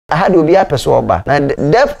had to be a person na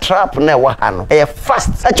death trap na wa ha no e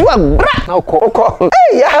fast achiwa bra na okọ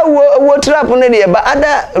ya wo trap na dey but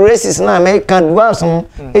other races na American ones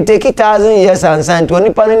it take 1,000 years and sign to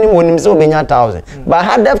nipa ni monim so benya 1,000 but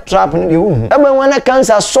had death trap ni hu e ben wana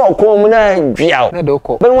cancer so ko mu na dwia na de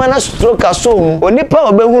okọ ben wana stroke so mu onipa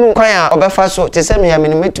obehunu kwan a obefa so te se me ya me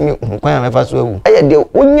metumi kwan a mefa so ewu e de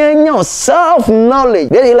onyanya self knowledge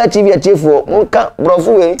dey relative achiefo monka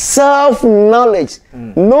brofo we self knowledge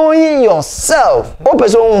knowing yourself o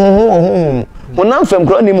person Monam fem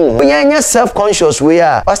kro ni mu. Onyanya self conscious we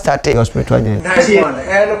are. What started your spiritual journey?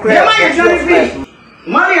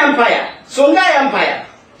 Mali Empire, Songa Empire.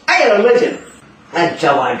 I am a legend. And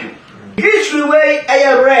Jawaju. This way I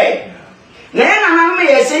am red. Na na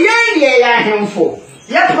me say ya hemfo.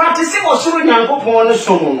 Ya practice was so nyankopon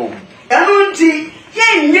so no. Enu nti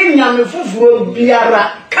ye nyenya me fufuro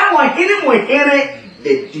biara. Come on hini mo here.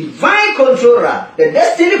 The divine controller, the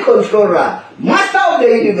destiny controller, master of the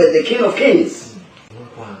universe, the king of kings.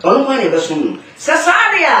 Ono kwa nebe sunu.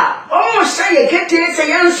 Sasaria, almost say kete se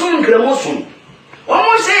yansun kremosun.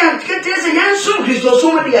 Almost say kete se yansun Christo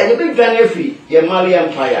sunu dia ye be dwane free. Ye Mali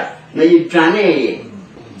Empire. Na ye dwane.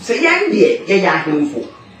 Se yandie ye ya hemfo.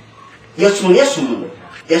 Yesun.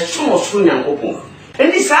 Yesun osun Nyankopon.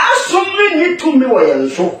 Eni sa asumre ni tumi wo ye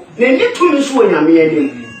nso. Na ni tumi so wo nyame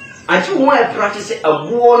anim. Ati wo e practice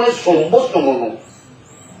abuo ne sombosomo no.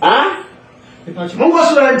 Ah? Mungo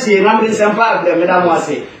so anti na mbi sempa abia medamu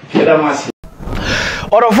ase.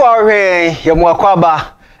 Orofo ahwe ye mo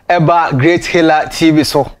akwaba eba Great Healer TV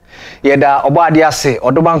so. Yeda obade ase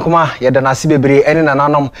odobankoma yeda nase bebre ene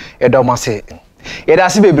nananom edomase. Yeda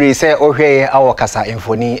ase bebre se ohwe awokasa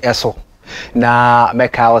infoni eso. Na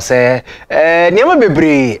meka o se niam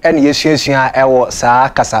bebre ene yesuasua ewo saa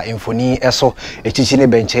kasa infoni eso echichi ne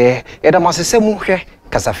benche yeda masese mu hwe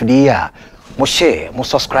kasa fidi a mo share mo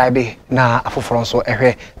subscribe na afoforo nso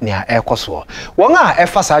ehwe nea ekoso won a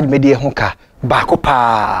efa saa dwumedie ho ka baako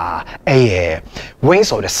pa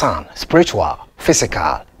Wings of the Sun Spiritual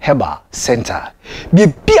Physical Herbal Center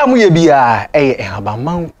bia mo ye bia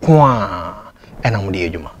ehabaman kwa ena mo de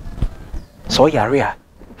adwuma so yare a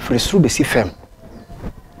fresuru besi fem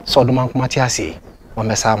so do man kuma ti ase o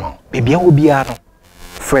mesa ma bia wo bia no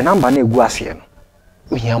frɛ number na egu ase no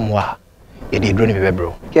ohia mo a ye de dro ne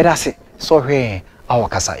bebro ye da se so hwe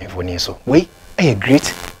awakasa infoni so we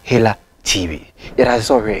Great Healer TV ye da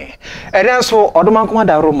so hwe eden so odoman kuma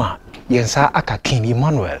da Roma yensa aka King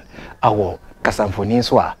Emmanuel awo kasa infoni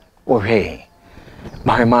so a o hwe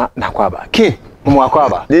mahema na kwaba King mo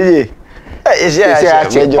akwaba DJ Isia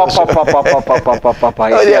papa.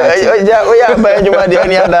 Oya ba juma de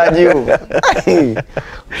oni adaji o.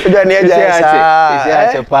 Oja ni eja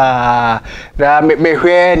isia pa. Da me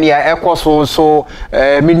hwe ni ekoso so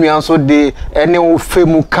minuan so de ene wo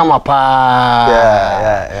femu kama pa.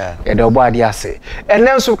 Yeah. E de obo ade ase.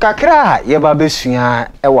 Ene nso kakra ye ba besua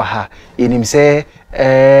e wa ha. Yenim se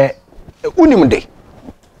unim de.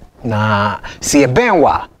 Na se ben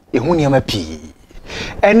wa ehu niam pi.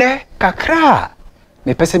 Ene kakra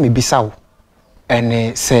me pese me bisawo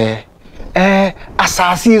ene se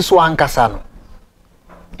asasi so ankasa no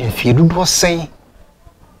enfiedu do sen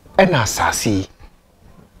ena asasi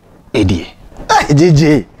edie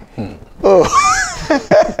JJ oh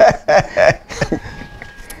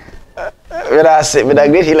Vida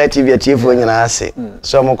Great Healer TV atifo nyina ase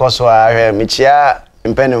so mo koso ahwe me chia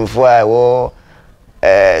mpanimfo a wo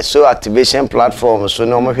so activation platform so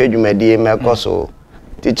no mo hwedwumadie me koso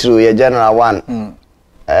Titru ye General 1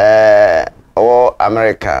 o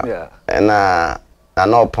America na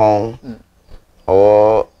no pon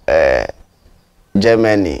o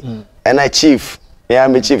Germany na chief ya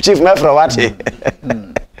me chief me from what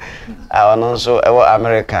awon so e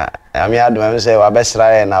America ami adum say wa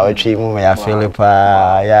besra na watwi mu ya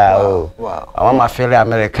Philippa ya o awon ma feel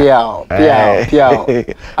America pia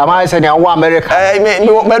ama say na wo America me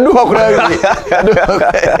do okura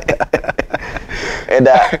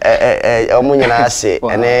eda omunyina ase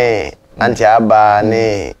ene anti aba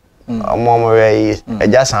ne omomwe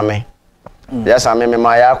eja same me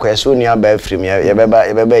ma ya kwaso ni aba afrim ye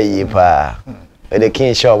beba yi pa the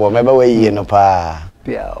king shop me ba we yi no pa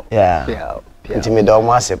yeah nti me do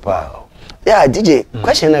mo ase pa yeah DJ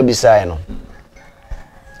question na bisai no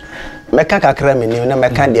meka kakra me ni na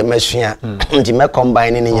meka de masua nti me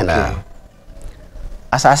combine ni nyina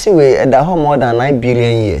asase we eda ho more than 9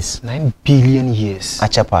 billion years. 9 billion years.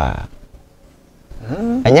 Achapa.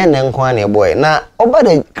 Anya na nkwa na boy. Na over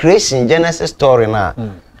the creation Genesis story na.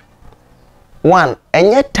 One,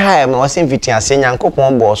 anya time was in fitin ase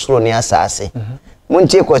Nyankopon bo soro ni asase.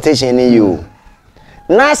 Muntie quotation ni you.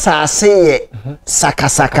 na asase ye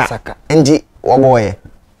sakasaka ndi woboye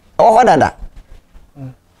oho dada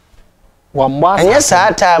wamba enye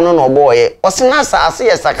saa time no no boye ose na asase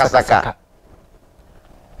ye sakasaka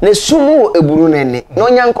ne sumu eburu nani no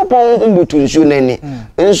nyankopon mbutu nsu nani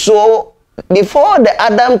nso before the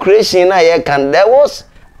Adam creation na ye can there was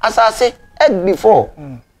asase before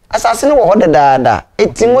asase no wo dada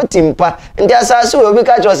etimoti mpa ndi asase we obi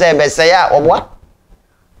ka cho se ebese ya oboa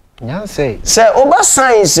nyanse say over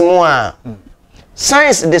science mu a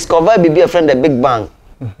science discover be a friend the big bang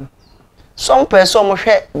some person mo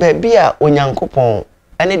hwe ba bia onyankopon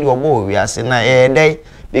ene de obo wiase na dey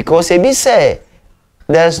because e be say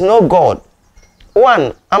there's no god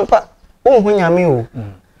one ampa nyame o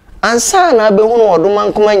ansa na be hunu odoma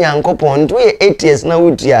nkoma nyankopon nto ye 8 years na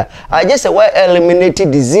wutia I just say why eliminate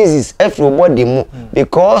diseases every body mu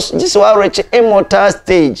because just why reach immortal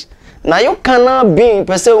stage na you cannot be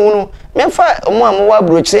person hunu mefa omo amwa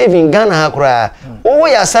broch even Ghana hakura wo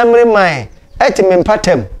ya samre man etime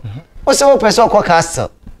mpatem wo se wo person ko castle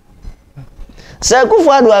se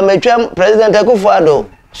Kufuado ametwa president Kufuado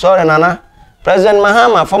sorry nana President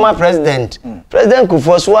Mahama, former president, President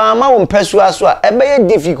Kufuor, ama umpesu so ebe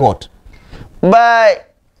difficult. By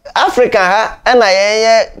Africa ha na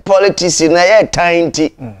ye politics na ye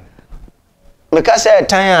tiny. Meka say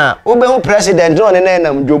tan a ube hu president no ne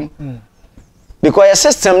nam dwom. Because your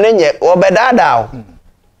system nenye obedada.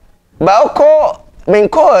 Ba okọ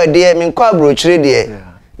menko de menko abrochire de.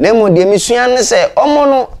 Na mu de misua ne say omo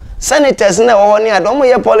no senators na wo ne adomo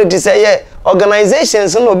ye politics ye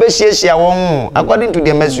organizations no be hia won according to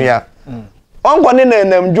the mesua onko ne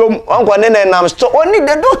nam dwom onko ne nam so only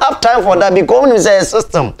they don't have time for that because it's a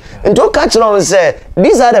system into catch on say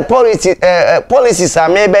these are the policies are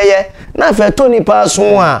maybe na fe to ni pa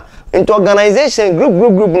so a into organization group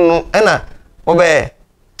no na obe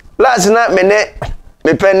last na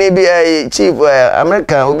me penny be chief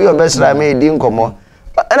America obi obesra me di nkomo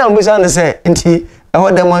na mo say say nti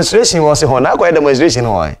a demonstration was ho na kwa demonstration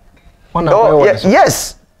ho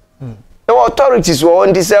yes the authorities were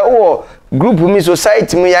on this group me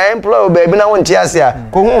society me ya employ baby na won tiase a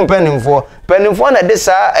ko hu penimfo na de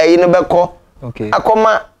sa no beko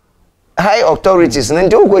akoma high authorities na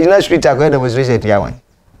nti ko gina street akwa demonstration tia wan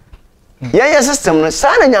ya system no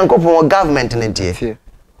sa na nyankopon government na tie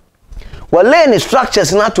wale ni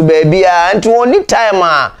structures na to baby a nti oni time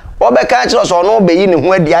a obeka kire so no be yi ni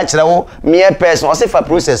hu adi a kire wo mere person o se fa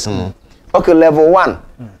process no okay level 1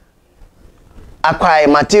 acquire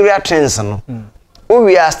material trends no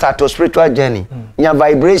we are start to spiritual journey nya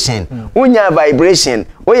vibration unya vibration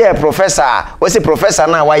we are professor we say professor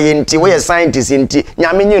na wa yenti we are scientist nti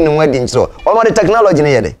nya menyi no wadi ntiro o mo the technology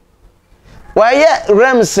ne yede wa ye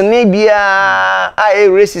rems ne bia a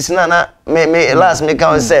races na me last me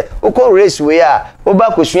can say uko race we a oba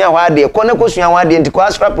kosua ho ade ko ne kosua ho ade nti ko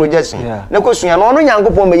astra projection ne kosua no no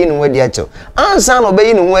nyankopon meyi no wadi acho ansa no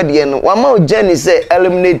beyi no wadi no wa ma journey say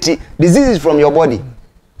eliminate diseases from your body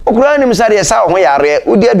okura ni misade sa ho yare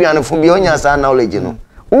udi aduanefo bia onya sa knowledge no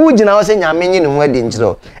wu gina wo se nyame nyi no wadi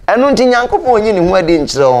nchiro eno nti nyankopon nyi no wadi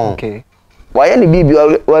nchiro okay wa ye ne bibi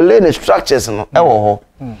wa learn structures no ewo ho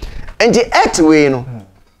enti earth way no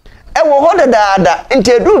ewo ho dada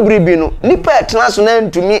enti edu bribi no nipa etena so na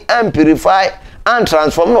ntumi purify and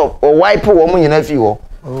transform no o wipe wo mu nyina fi ho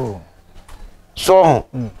so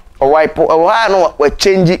o wipe o ha no wa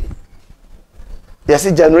change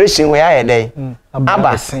yes generation we are dey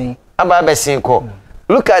aba besin ko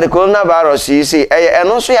look at the coronavirus you see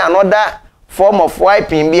eno so ya another form of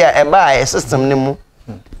wiping bia e ba system ne mu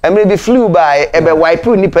emre bi flu ba e be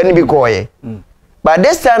wipe nipa ni bi koye but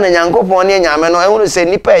this time nyankopon ne nyame no ehunu se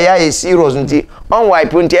nipa ya e serious nti on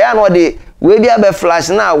wipe nti ya no de we bia be flash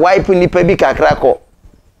na wipe nipa bi kakra ko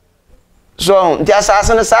so nti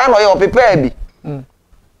asase ne sa no ye prepare bi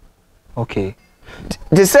okay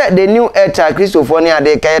they said the new era Christopher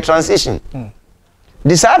they can transition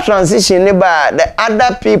this transition ne ba the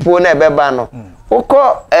other people na beba no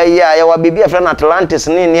uko ya wa bibi afra na Atlantis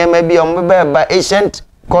ne niam bi o beba ancient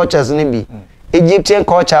cultures ne bi Egyptian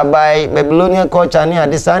culture by Babylonian culture ne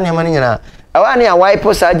adisa ne ma ne nyina awa ne a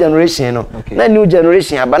wipe sa generation no na new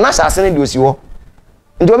generation aba na sase ne de osi ho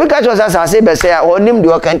nti obi ka cho sase be say onim de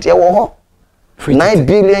o kan tie wo ho 9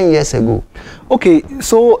 billion years ago. Okay,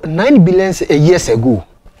 so 9 billion years ago.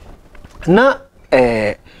 Na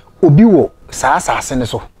obi wo sa asase ne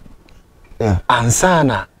so. Yeah.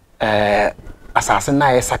 Ansana asase na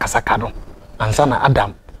ye sakasaka no. Ansana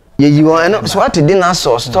Adam. You want so what the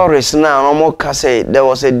dinosaur stories now no more can say there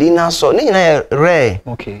was a dinosaur. Ni na rare.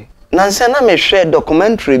 Okay. Na say na me share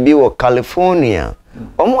documentary bi wo California.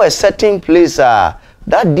 Almost a certain place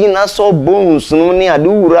that dinosaur bones no ni ade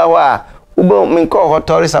wura wa ubo me call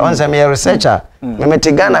hotorisa on say me researcher me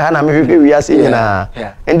metigana ha na me hwehwe wiase nyina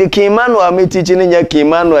and the Kimano am teaching nya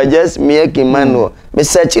Kimano just me Kimano me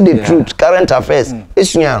search the truth current affairs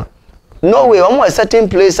isunya no way almost a certain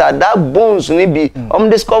place at that bones ni be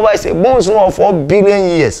discover say bones no 4 billion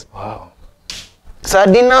years. Wow. So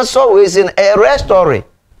dinosaur is in a rare story.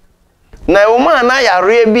 Na woman na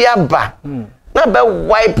yare bi aba na be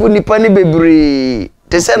wipe nipa ni bebre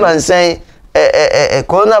te say na nsan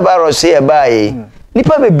coronavirus here by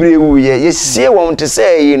nipa bebre wu ye sie won te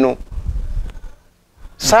say yi no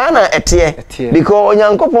sana etie because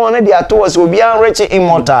onyankopon na dey ato us obi an rich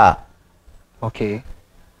immortal. Okay.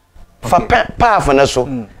 Fa powerful na so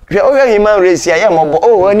hwe o human race ya mobo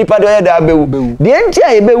o nipa do ya da bewu de enti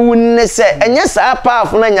aye bewu ne se enye sa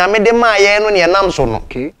powerful na nyame de ma ye no ne nam so no.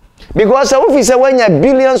 Okay. Because if we say when you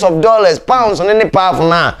billions of dollars, pounds on any powerful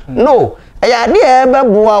now, no. I idea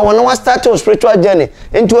beboa when we start your spiritual journey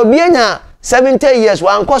into a bienya 70 years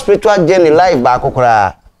one course spiritual journey life back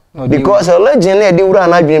okra. Because a legend dey wura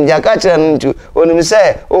na dream ja ka kire ntu onim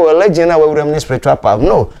say oh a legend na we wura spiritual power.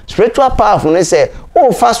 No, spiritual power no say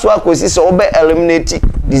oh fast work we say obe eliminate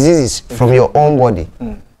diseases from your own body.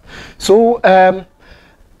 So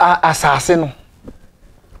assassin no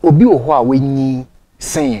obi wo ho a wenyi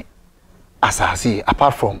sen asase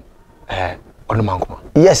apart from onomankoma.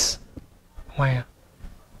 Yes. Why?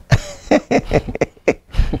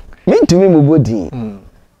 Me to me mo body.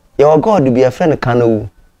 Your God be a friend Kanawu.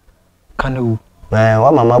 Kanawu.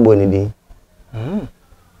 Wa mama boni din.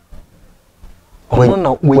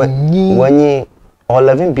 When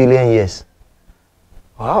 11 billion years.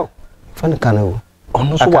 Wow. Friend Kanawu.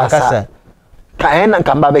 Ono so wasa. Ka na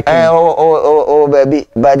kamba be kan. Baby,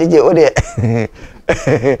 but did you ode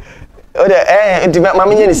enti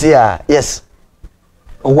mama nyeni si ya. Yes.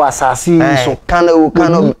 O asase so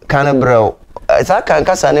Kanawu bro. Sa kan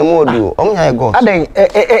kasa ne modu omnya ego aden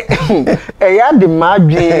ya de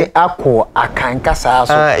madwe akọ akankasa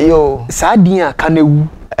so yo sa din a Kanawu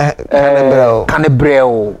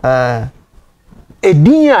Kanabrel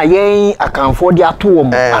edin a yen akanfo de ato wo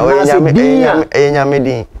anase din a nyame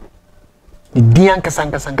din din ankasa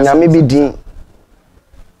nyame bi din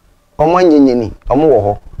omo nyenyeni omo wo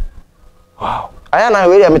ho. Wow. I am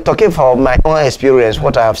really I'm talking from my own experience,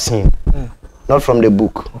 what I have seen, not from the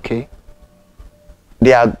book. Okay.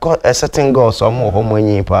 They are got a certain God, some more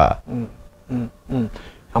homo pa.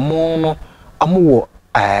 Amo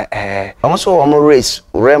also omo race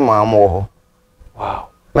rema amo. Wow.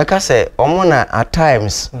 Make I say omo na at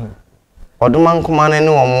times oduman kumane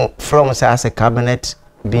no omo from say as a cabinet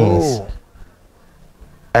beings.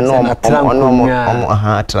 And no omo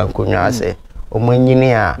trankonya say omo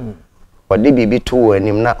nyini a ode bibi to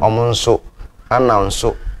anim na omo nso announce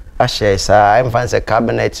a share sa I'm fancy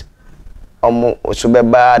cabinet omo so be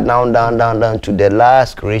bad down to the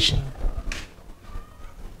last creation.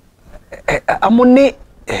 Amone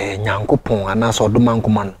nyankopon anaso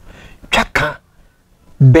odomankoma no twaka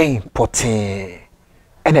ben potin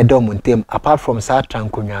ene domuntem apart from sa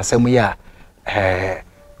trankonwa asem ya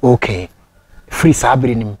okay free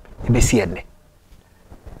sabri nim ebesi ene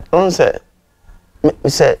on say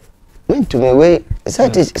me to me we say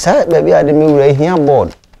baby ade me wura hia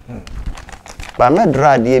board ba me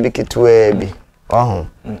dra de bi ketwe bi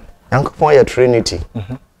nyankopon ya trinity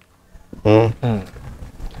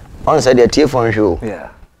on say the tie fon show yeah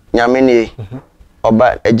nyame ni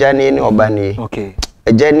oba ejani ni oba ni okay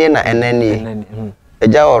ejani na enani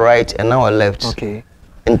eja all right and now left okay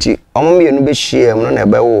nti omo me no be share no na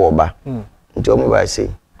ebe wo oba nti omo ba say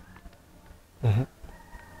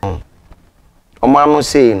omo anu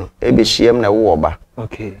say no e be share na wo oba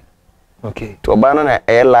okay to oba no na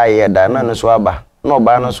e lie da na no so aba na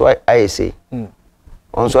oba no so aye say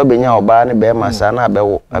on so benya oba ne be masa na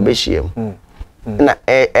abewo abehiem na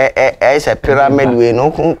is a pyramid we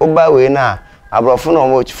no oba we na abrofo no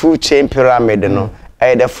mo food chain pyramid no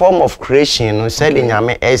the form of creation no said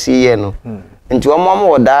nyame SE no nti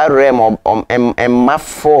omo da realm ma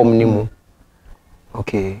form ni mu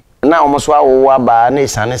okay na omo so awo aba na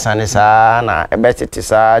isane sa na ebetete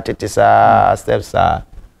sa steps sa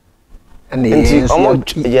nti omo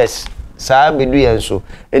yes sa bedu yen so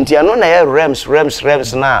nti ano na ye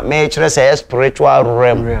realms na me kire say spiritual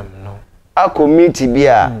realm no a community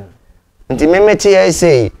bia nti memete ye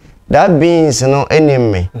say that beings no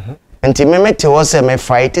enemy nti memete wo say me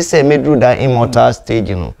fight say me do that immortal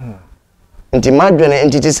stage no nti madwene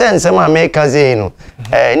nti ti say nsem America say no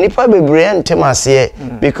nipa bebre ntemase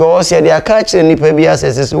because ye dey aka kire nipa bia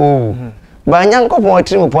say so ba nyankopon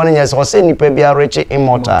tiri mo pon nya say nipa bia rich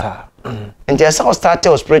immortal nti esa o start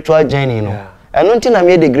your spiritual journey no I don't think I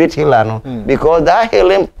made the great healer no because that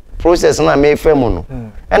healing process na me femu no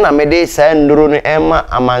and I made say nduru no ema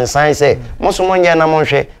amansan say moso monja na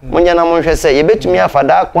monhwe say ye betumi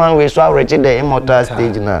afada kwan we so already the immortal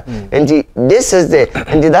stage na and this is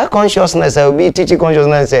that consciousness I will be teaching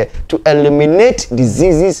consciousness say to eliminate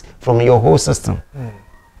diseases from your whole system.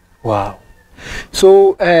 Wow.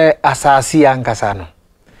 So asasi ankasa no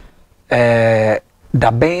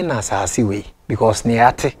da ben asasi we because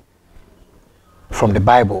niate from the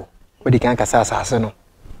Bible where they can kasa asasi no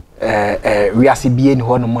we are CBN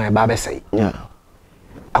who no more Bible say. Yeah.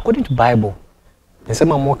 According to Bible, in some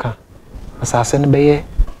moka, assassin be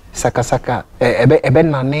saka ebe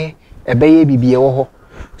nane ebe bibi ho.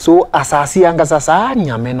 So asasi angasa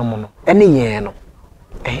nyame no mono. Ene ye no.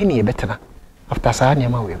 Ehni e betena. After sa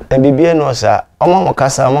nyama we. And bibi no sa omo mo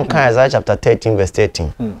kasa mo kan Isaiah chapter 13 verse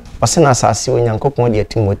 13. Ose na asasi onyankopon de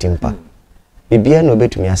Timothy mpa. Bibi no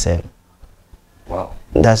betumi asel. Wow.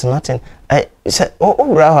 There's nothing. I said,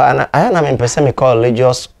 I am in person me call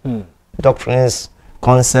religious doctrines,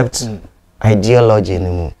 concepts, ideology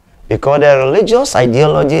anymore. Because the religious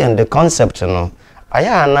ideology and the concept, you know,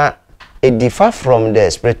 it differ from the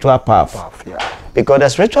spiritual path. Because the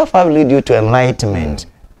spiritual path lead you to enlightenment.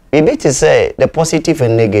 Maybe to say the positive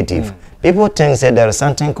and negative. People think that there is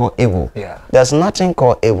something called evil. There's nothing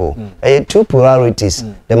called evil. There are two polarities,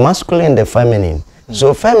 the masculine and the feminine.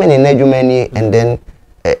 So feminine hegemony and then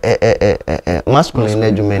masculine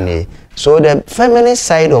hegemony. So the feminine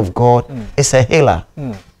side of God is a healer,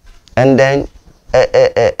 and then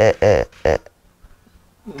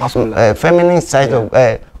feminine side of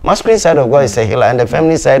masculine side of God is a healer, and the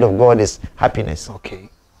feminine side of God is happiness. Okay.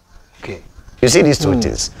 Okay. You see these two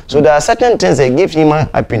things. So there are certain things that give human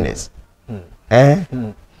happiness.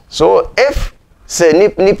 So if say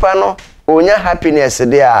nipa no onya happiness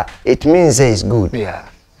there, it means it's good. Yeah.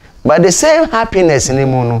 But the same happiness in the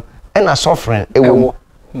mono and a suffering ewo.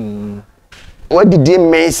 What did they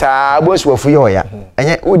mean sa boss wo fuyo ya?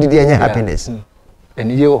 Anya wo did any happiness?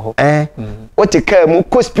 And you what you come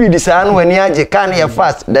ko speed sa no when you can you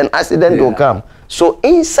fast then accident will come. So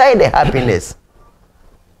inside the happiness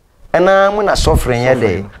and I'm suffering here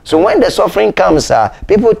day. So when the suffering comes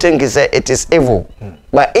people think it is evil.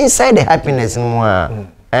 But inside the happiness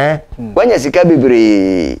when you sika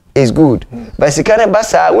bibiri is good but sika ne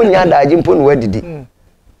basa when you adaji mpo no wadidi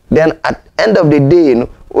then at end of the day you know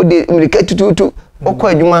o de mrika tututu okọ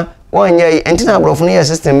adwuma wonye entina abrofo no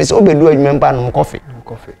system is obedu adwuma mpa no coffee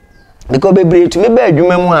because bibiri to me be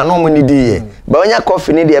adwuma mu a no mo ni die but onya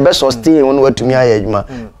coffee ni de be sustain won watumi aye adwuma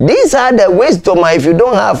these are the wisdom if you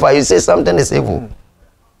don't have you say something is evil.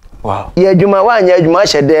 Wow. Ye adwuma wa anya adwuma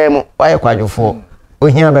hyedem wa ye kwadwofo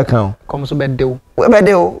ohia be kan come so bedew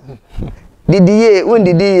webedew didiye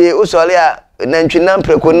undidiye usole a nantwinam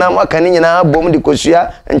preko nam aka ni nyina abom de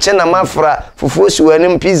kosua nche na mafra fufuo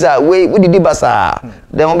siwanim pizza we udidi basa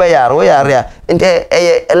dem obeyare wo yare a ente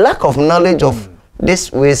a lack of knowledge of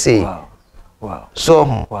this we say. Wow.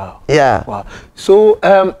 So yeah. Wow. So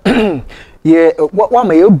yeah, what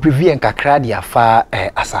may you briefly and kakra dia fa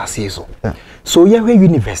asase so. So yeah, we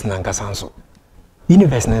universe na nkasa so.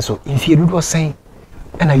 Universe na so in fear do saying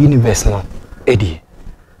and a universe no Eddie.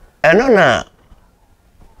 And na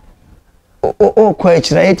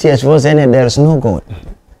quite right yes was any there is no God.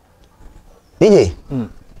 DJ.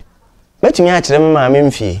 But me a kire me ma me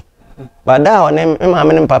mfie. But da one me ma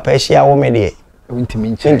me papa hia wo me de. Ntimi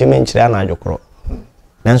nchire na adwokro.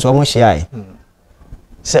 Nanso mo hia ai.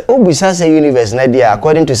 So obisa say universe na there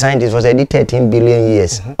according to scientists was 13 billion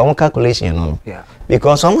years. On calculation no. Yeah.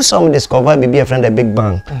 Because some discover be a friend the Big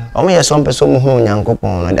Bang. Some person who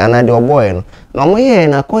nyankopon and the boy no. No mo here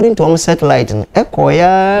according to satellite no echo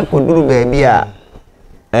ya koduru baby a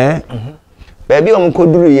baby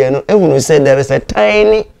koduru ye no ehunu say there is a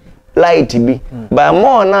tiny light be but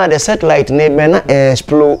more now the satellite na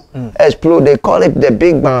explode they call it the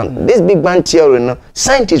Big Bang. This Big Bang theory no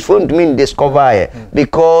scientists found mean discover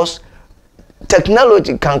because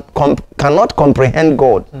technology cannot comprehend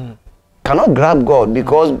God. Cannot grab God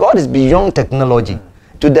because God is beyond technology.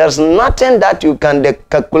 So there's nothing that you can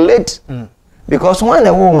calculate because when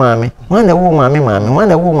the woman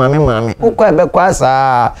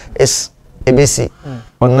is ABC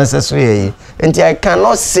unnecessary. And I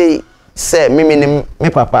cannot say me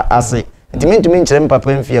papa ase. It mean to me papa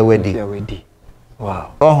in fear wedding.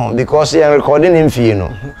 Wow. Because you are recording in fear no.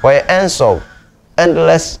 For answer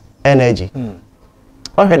endless energy.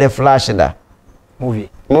 Okay, the flash that movie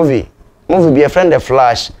be a friend of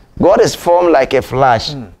flash. God is formed like a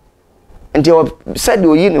flash. And you said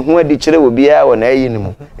you who the children will be on a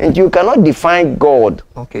and you cannot define God.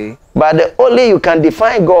 Okay. But the only you can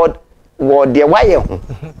define God wo de waye ho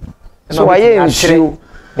so waye nsuo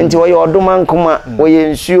nti waye odoma nkoma waye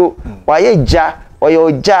nsuo waye ja waye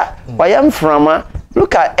oja waye mframa.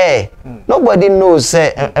 Look at air. Nobody knows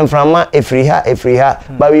say mframa efriha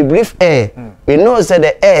but we breathe air. We know say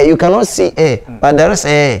the air you cannot see air but there is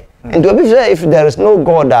air. And to be fair, if there is no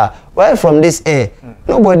God, where from this air?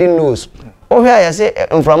 Nobody knows. Over here, I say,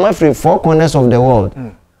 from every 4 corners of the world.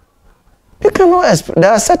 You cannot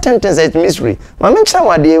there are certain things that's mystery. I mean,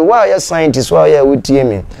 somebody, why are scientists, why are with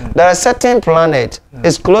me? There are certain planets,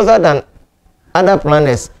 it's closer than other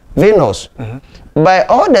planets, Venus. By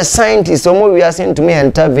all the scientists, some we are saying to me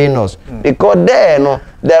enter Venus. Because there,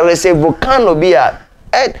 there is a volcano here.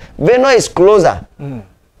 Venus is closer.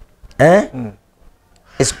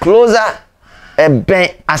 It's closer ben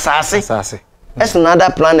asase. It's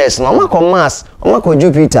another planets. No ko Mars, ko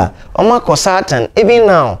Jupiter, ko Saturn. Even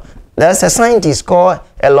now, there's a scientist called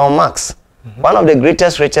Elon Musk, one of the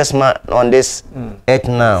greatest, richest man on this earth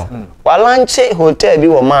now. Walanche hotel be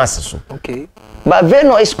on Mars. Okay. But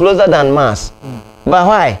Venus is closer than Mars. But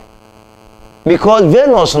why? Because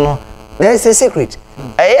Venus, there's a secret.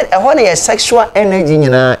 When a sexual energy,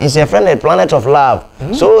 is a friend, a planet of love.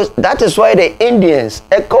 So that is why the Indians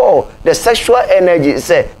call the sexual energy,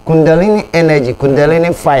 say Kundalini energy,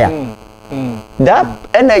 Kundalini fire. That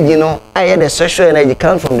energy, the sexual energy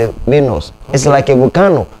comes from the Venus. It's like a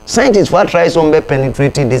volcano. Scientists will try to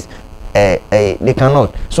penetrating this, they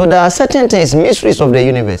cannot. So there are certain things, mysteries of the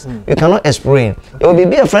universe, you cannot explain. It will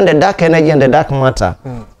be a friend, the dark energy and the dark matter.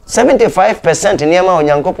 75% in Yama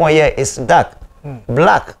Onyankopon here is dark.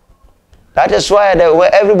 Black. That is why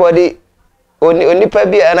everybody, only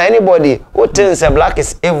and anybody who thinks a black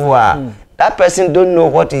is evil, that person don't know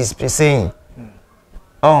what he's saying.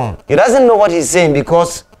 He doesn't know what he's saying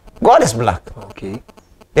because God is black. Okay.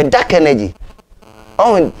 The dark energy.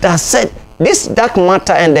 That said, this dark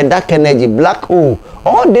matter and the dark energy, black hole,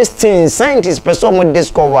 all these things, scientists person will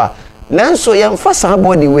discover. Now so you first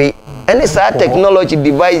body way, and it's our technology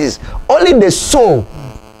devices. Only the soul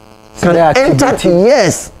can enter,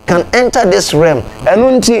 can enter this realm. And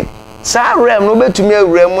until sa realm no be to me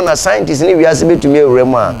realm na scientists ni we are be to me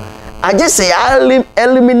realm. I just say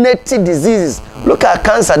eliminate diseases. Look at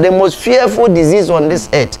cancer. The most fearful disease on this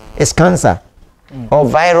earth is cancer or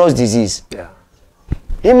virus disease. Yeah.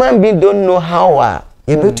 Human beings don't know how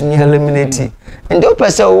you be to me eliminate it. And the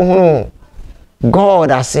person God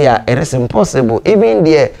I say it is impossible. Even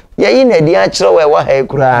there, in the actual way what he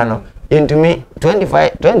kura into me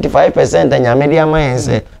 25% and your media mind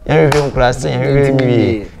say you class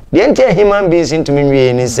the entire human beings into me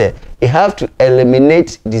and say you have to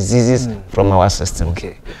eliminate diseases from our system.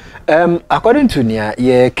 Okay. According to Nia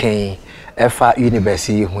ye Efa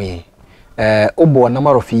University hui obo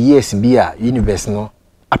number of years be a university no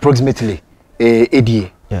approximately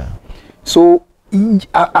ADA. Yeah. So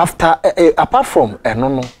after apart from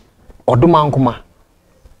no odumankuma,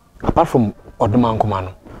 apart from odumankuma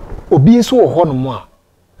no obi nso wo ho no mo a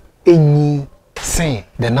enyi say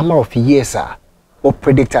the number of years or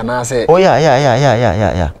predict and say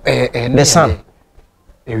yeah. The sun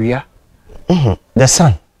area. The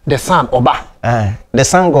sun oba the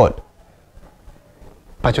sun god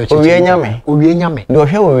owie nyame do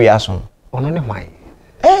hwe owie aso ono ne hwan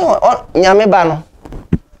nyame ba no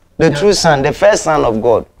the true son, the first son of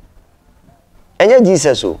God. And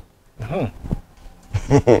Jesus o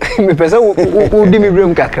me pesa wo di mi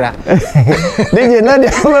brem kakra DJ na de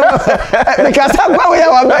because agba we ya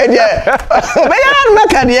wa ba dia me ya na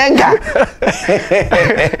maka de enka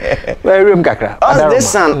we brem kakra this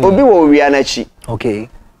son obi wo wi anachi. Okay.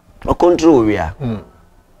 O control wi a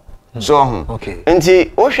so okay.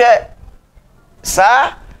 Nti wo hwe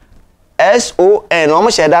sa SON o mo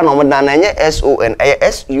sheda no mo dan na nye SON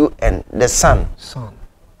SUN the sun.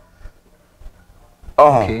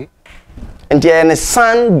 Okay. Nti ene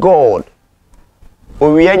sun god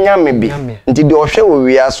owie nyame bi nti de ohwe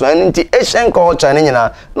owie aso nti ancient culture ne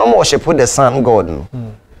nyina no mo worship the sun god no.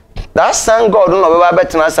 That sun god no be ba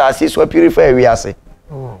betena asase so purify owie ase.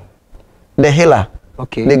 The healer.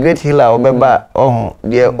 Okay. The great healer obeba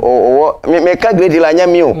me ka great healer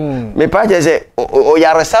nyame o me pa je say o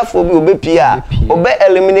yaresafo bi obepia obe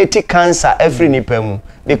eliminate cancer every nipa mu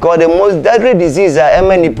because the most deadly disease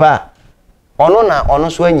are nipa ono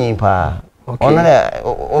so anyi pa ono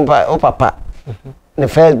o papa the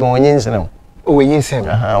first born onyinsem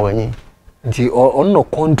onyi nti ono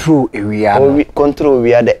control area control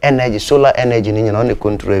area the energy solar energy ni on the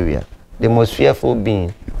control area the most fearful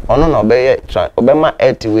being ono no obema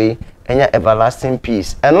earth way enya everlasting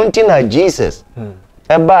peace and until na Jesus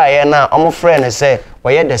eba ye na omo friend say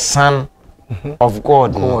we the son of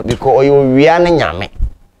God because you we are nyame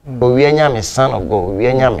owie nyame son of God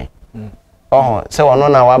owie nyame oh say ono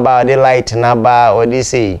na wa ba the light na ba or they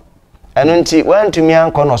say eno nti when to me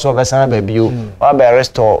anko no so besan ba bio wa ba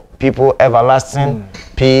restore people everlasting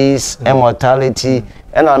peace immortality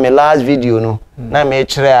and on my last video no na me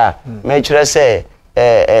kire say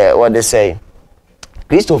what they say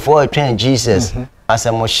Christopher train Jesus as a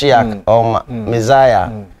Moshiach or Messiah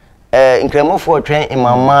incremo for train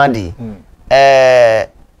Imam Mahdi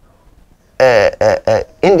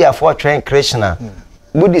India for train Krishna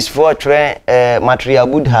Buddhist for train Maitreya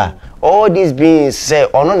Buddha all these beings say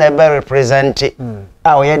ono never represent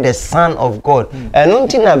the son of God and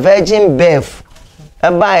until a virgin birth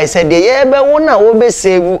by said the yebe wona wo be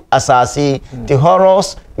save asasi the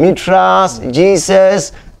Horus Mithras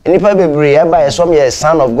Jesus nipa bebre by some ye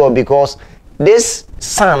son of God because this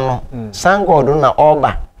son God na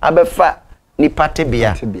oba abefa nipa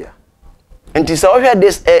tebia and is over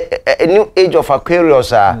this a new age of Aquarius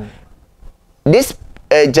this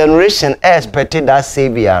generation expected that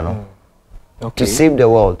savior no to save the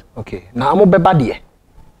world. Okay. Now I'm beba de.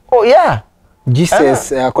 Oh yeah.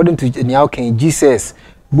 Jesus according to Nyao King Jesus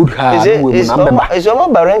Buddha it's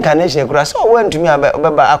almost by reincarnation so went to me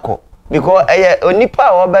beba akọ because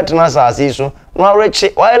onipa o betna asase so no reach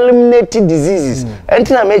eliminate diseases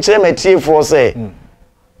entina me kire metie for say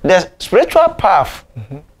the spiritual path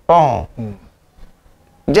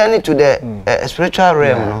journey to the spiritual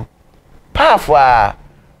realm no path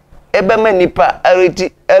ebe nipa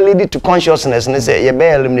lead to consciousness and say you be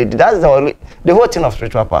eliminated that's the whole thing of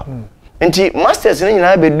spiritual path nti masters ni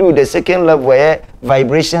na be do the second level where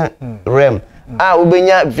vibration realm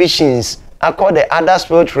ubenya visions accord the other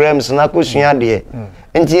spirit realms na kosua de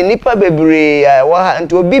nti nipa bebre wa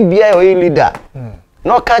nti obi bia o leader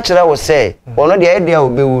no catch that will say ono de idea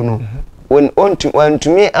obewu no when to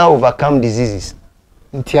me I overcome diseases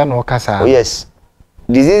nti ano kasa oh yes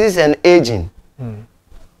diseases and aging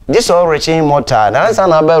this all reaching mortal that's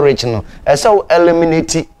an about rich no so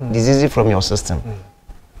eliminate diseases from your system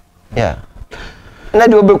yeah na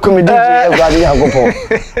de obe comedy egwade yagopo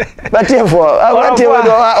but for what you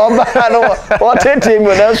oba no what team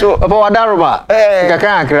na so oba wadaroba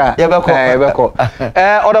kaka akra yebeko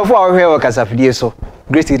odofo ahwe wo kasafidie so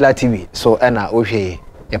Great Hila TV so na ohwe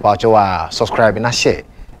ye pacho wa subscribe na share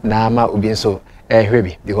na ma obi so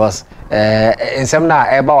hwebi because ensem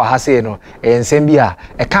na eba wa hase no ensem bi a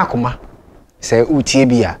ka akoma se utie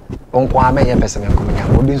bi a onko amenye pesem enkomnya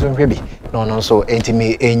obi so hwebi no so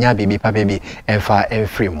entimi enya bibi papa bi enfa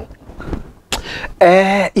enfree mu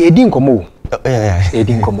yedi nkomo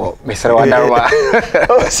yedi nkomo mesere wadarwa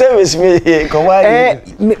service me komo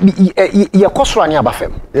ye kosoro ani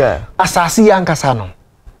abafem asasi yankasa no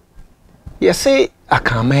ye se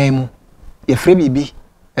akaman mu ye free bibi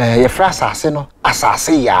ye fra asase no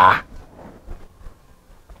asase ya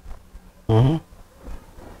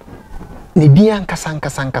ni dia nkasa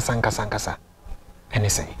ene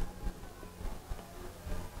say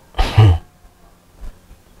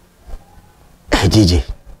Gigi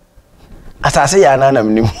asase ya na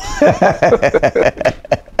namnim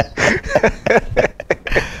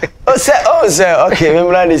oh say okay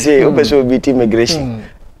remember they say opeso BT immigration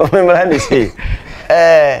remember they say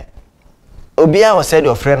obia was said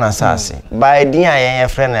your friend asase by dia yen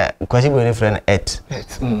friend kwasi bo friend et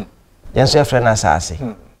yen so friend asase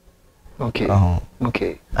okay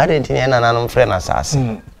okay I didn't think na nanom friend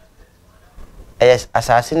asase yes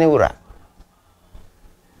asase ni wura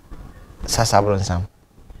Sasa Bronsam.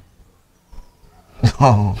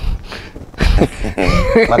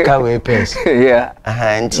 Makawe pes. Yeah.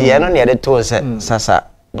 Nti ya no ne de to se Sasa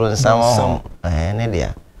Bronsam ne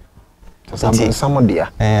dia. Sasa Bronsam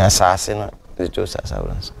dia. Asase no de to Sasa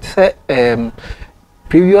Bronsam. Se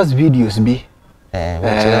previous videos bi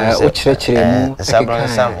o chire mu Sasa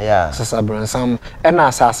Bronsam yeah. Sasa Bronsam na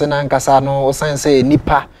asase na nkasa no o san say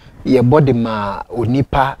nipa ye body ma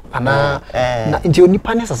onipa ana na nti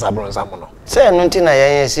onipa ne Sasa Bronsam no say no nti na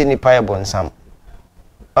yen si nipa ye bonsam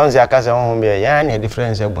onzi akase ho be ya na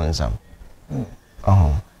difference e bonsam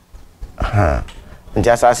nti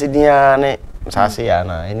asase dia ne asase ya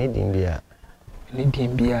na eni din bia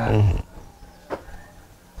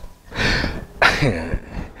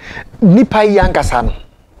nipa yankasa no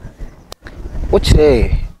o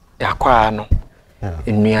kire yakwa no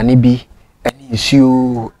enuane bi ene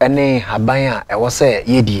nsuo ene haban a ewo se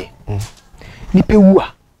yedie nipa wu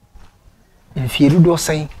a mfieru do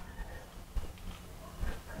sen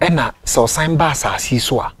ena so san ba asasi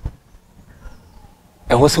so a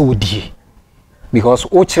ewo se wodie because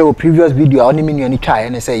o kire o previous video a oni menuani twa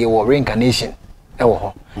ene se ye wo reincarnation ewo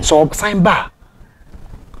ho so san ba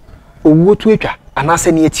owo tu atwa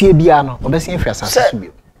anase ne etie bia no obesi afia asase so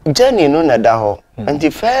bio journey no na da ho and the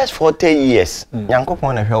first 40 years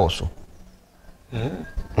Nyankopon na hwe wo so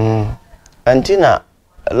until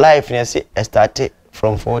life na say started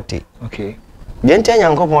from 40 okay then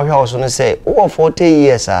Nyankopon hwe wo so no say wo 40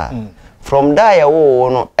 years from that ya wo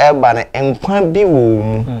no eba na enkwa bi wo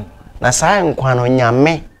mu na saa enkwa no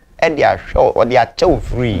nyame e de ahwe o de achew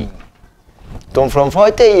free from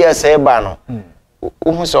 40 years eba no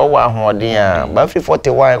wo so wo ahoden a ba free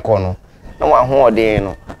 41 ko no na wo ahoden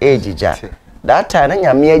no ejija that time na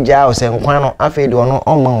nyame agya o se nkwa no afi de ono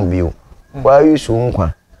oma obio wa yusu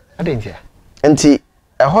nkwa adentia nti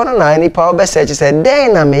ehọ no na nipa obesearch say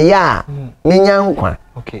den na me ya menya nkwa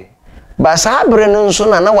okay ba sabre no nso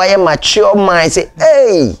na waye mature mind say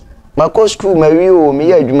hey mako school ma wi o me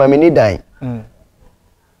ya adwuma me ni dan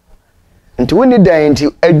nti woni dan nti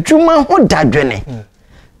adwuma ho dadwene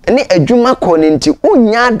ni adwuma ko ni nti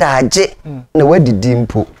unya adaje na wadidi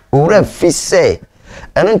mpo owura fi say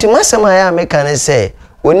eno nti masema ya meka ne say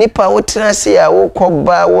onipa wotra se ya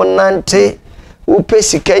wokoba wonante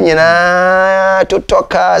upesika nyina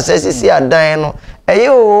totoka sesisi adan no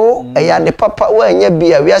eyo eya de papa wanya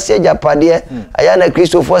bia wiase japade aya na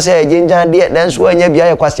Christopher se ejinjan de dan so wanya bia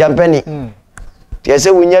ye kwase ampani tie se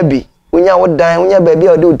wunya bi wunya wodan wunya ba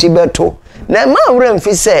bia ode utibeto na ma wura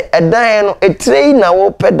mfi se edan no etrei na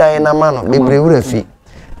wo pedan na ma no bebre wura fi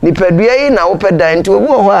nipadua yi na wo pedan nti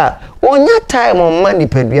obu ho a onya time ma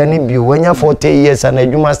nipadua ne bio wanya 40 years na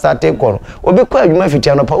adwuma start ko obi kwa adwuma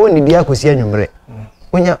fitia no pa oni dia kosi anwumre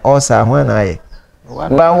onya osa ho na aye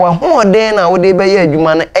ba wa ho den na wo de be ya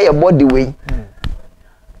adwuma no eye body way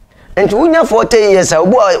nti wonya 40 years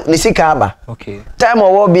obu ne sika aba okay time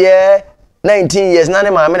wo bia 19 years na ne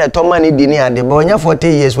ma me na to ma ne di ni ade ba onya 40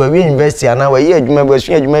 years wa we university ana wa ye adwuma ba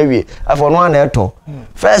su adwuma wie afọ no na eto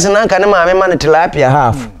first na nka ne ma me ma ne tilapia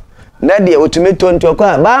half na de otumeto nto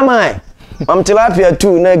kwa ba mai mam tilapia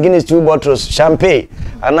 2 na Guinness 2 bottles champagne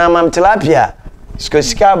ana mam tilapia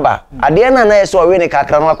skaba ade na yeso we ne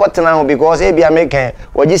kakra no akotena ho because e bia meka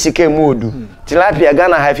waji sika modu tilapia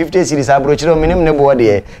Ghana high 50 series abrochiro minim ne bo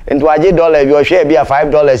de ento waji dollar bi o hwe bia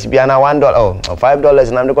 $5 bia na $1 oh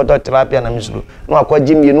 $5 na mde tilapia na misuru no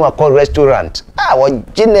akwaji mi no akọ restaurant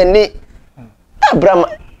waji nani abram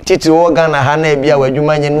titi wo Ghana ha na bia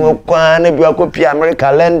wadwuma nye no kwa na bia kopi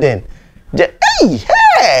America London je hey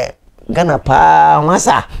Ghana pa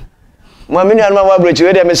masa mo mini anuma wa brochi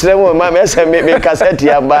we de mesremu ma me se me cassette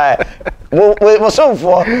ya ba mo so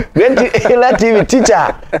for Hela TV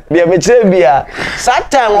teacher bia me kire bia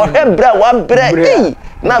satan wo he bra wa bra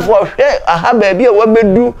na for he aha ba bia wa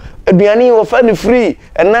bedu aduane wo fa ni free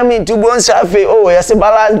enami tubo nsafe yesi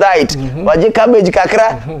balance diet waji cabbage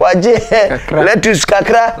kakra waji lettuce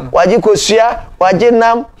kakra waji kosua waji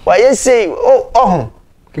nam wayese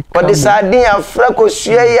Kodi sardine afra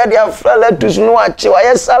kosua ya de afra lettuce no ache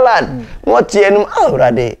waye salad no tie enum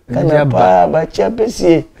awrade kana pa ba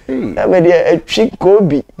chapesie na me de atwi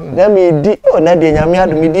kobi na me di na de nyame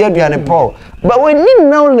ado me di aduane paul ba we ni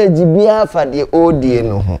knowledge bia fa de odie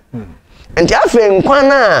no ho enti afa nkwa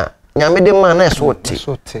na nyame de ma na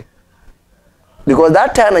sote because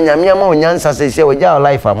that time nyame ama onyansa se oja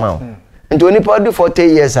life ama enti oni pa do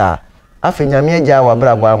 40 years afa nyame agya wa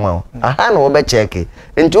brabo ama aha na wo be check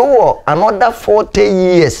enti wo another 40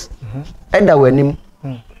 years eda wanim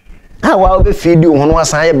ha wa be feed you hono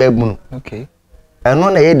asan ye babunu okay eno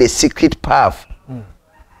na ye the secret path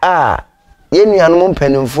ye nuanom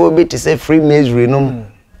mpanimfo bi te say free misery no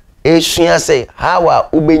esua say how a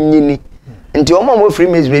ubenyini nti omo mo free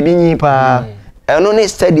misery bi nyi pa eno ne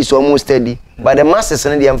studies omo study but the masses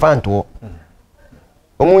ne de mfanto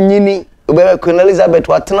omo nyini Obe Queen Elizabeth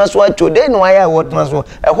watena so achode no aya watena so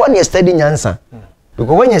ehọ ne study nyansa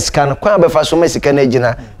because when you scan kwa be fa so mesika na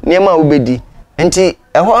gina niema obedi nti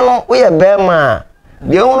ehọ no wo ye be ma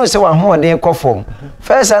de hu se wa ho de kofom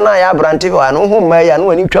first na ya brante wa no hu ma ya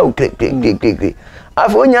no ani twa kre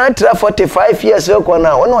afọ onya atra 45 years ko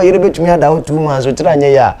na wo no yire betumi ada ho 2 months so tira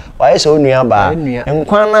anye ya wa ye so onua ba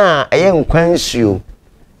nkwa na eye nkwansuo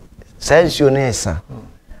sensuo nesa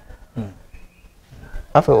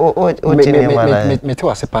afa chine mala mete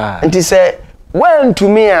wase pa nti se when to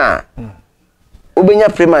me obenya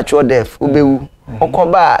premature death obewu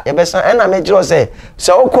okoba ye besa na me jiro se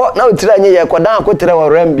okọ na otira anye ye kodan akotira wa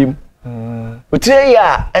rambim otira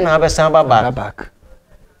ya na besa back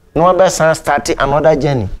no abesa start another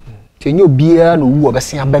journey tenyo bia no wu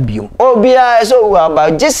obesa aba biom obia so wu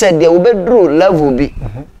aba jese de obedru level bi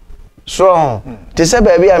so te se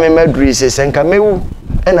ba bia me maduri se nka mewu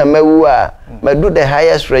ena mawu a madu the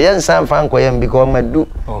highest rate yen san fan koyem because madu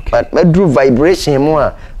but madu vibration mu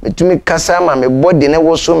a metumi kasa ma me body ne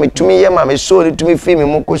wo so metumi ye ma me soul metumi fi me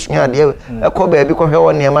mu kosua de ekọ ba bi ko hwe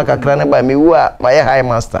won ne ma kakra ne ba mewu a ma ye high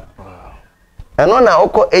master eno na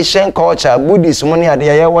oko Asian culture Buddhism ne ade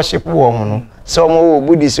ye worship wo mu no so mo wo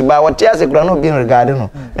Buddhism ba wote ase kura no bi regard no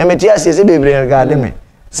me ti ase se bebre regard me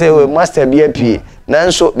say we master bi apie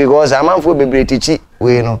nanso because amanfo bebre tichi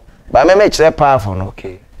we no ba me kire powerful no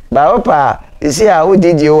okay ba opa isi a wo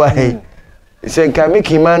didi o ahe se nka me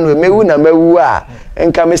kimanu mewu na mewu a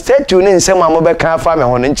nka me statue ne nsem amo be kan fa me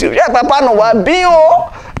ho nchi ya papa no wa bi o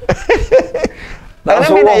na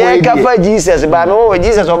so wo ka fa Jesus ba me wo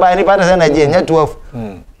Jesus oba ni pa na je nya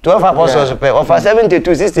 12 apostles pe of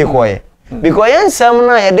 72 60 koye because yen sam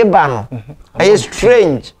na ye de ba no e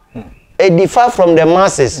strange e differ from the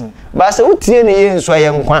masses but say utie ne ye nso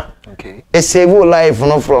ye nkwa okay a save life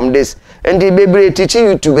no from this and the baby teaching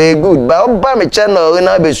you to be good but oba me channel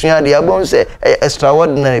na besua de abon say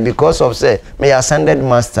extraordinary because of say me ascended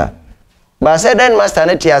master but ascended master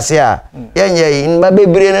na tiase a yenye in ba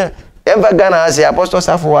bebre na emfa Ghana as apostle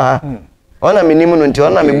safo ha ona minimu no nti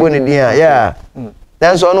ona me boni din a yeah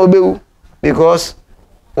then so ona obewu because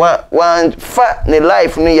one fa ne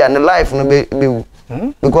life no ya ne life no bewu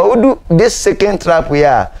because we do this second trap we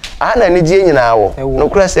are ana ni die nyina wo no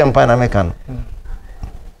kura sempa na meka no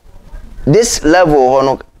this level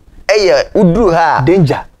hono eye uduru ha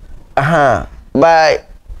danger by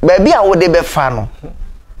baby a wo de be fa no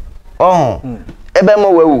ebe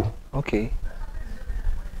mo wawu okay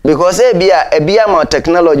because ebia ma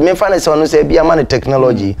technology me fa ne so no say ebia ma ne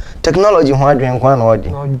technology ho adwen kwa na odi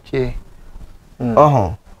okay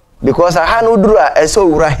because aha no uduru a eso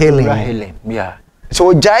wura healing yeah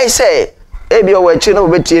so jai say ebia we chi na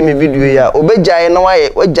obetie me video ya obejai na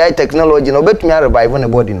waye ojai technology na obetumi revive ne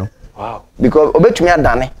body no wow because obetumi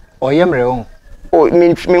adane oyemre on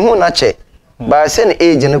me hu na che ba say na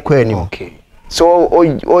age ne kwa ni okay so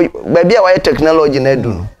baby a waye technology na du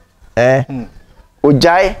no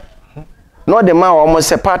ojai no the man almost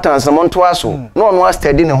say patterns na monto aso no no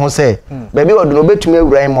study ne ho say baby odu no betumi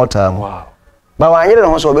awura immortal wow ba wanyere ne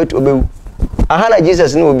ho so obewu aha na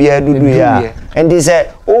Jesus na obi adudu ya and he say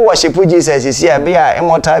o worship Jesus is here be a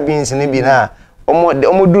immortal beings ne bi na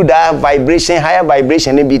omo do that vibration higher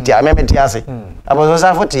vibration ne bi ti amemeti ase apostle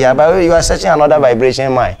safoti ya but you are searching another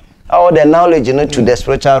vibration mind all the knowledge to the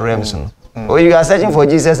spiritual realms no or you are searching for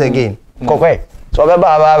Jesus again kokwe so be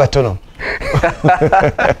ba beto no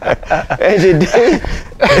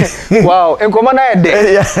wow enkomo na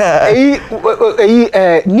ede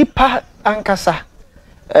nipa ankasa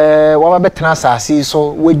wa betena asase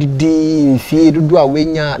so wedidi mfie dudu a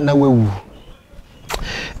wenya na wawu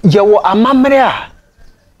yewo amamre a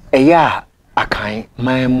eya akan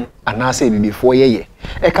mam anase bibifo yeye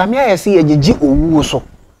ekamia yesi yegigi owu so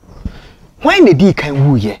wan na di kan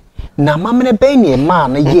wuye na amamre ben ne ma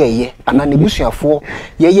na yeye ana ne busuafo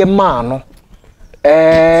yeye ma no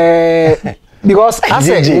because as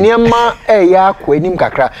a niema ya kwa nim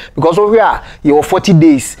kakra because we are your 40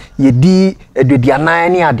 days ye di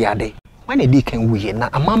edudianan ni ade when e di kan wuye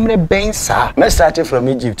na amamre ben sa me start from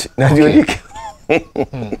Egypt na di odik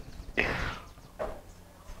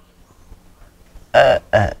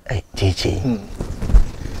DJ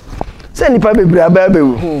se nipa bebre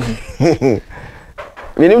ababewu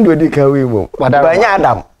minim do odik kan we mo banya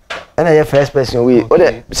Adam and I first person we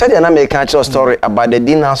said na make a story about the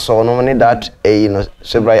dinosaur no money that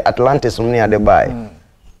several Atlantis money at the buy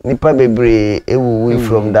nipa bebre ewu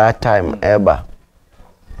from that time eba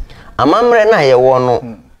amamre na ye wo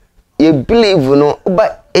no ye believe no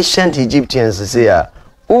ba ancient Egyptians say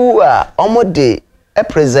omo de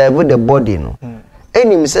preserve the body no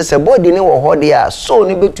enim say body ni wo ho de so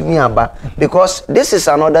ni betumi aba because this is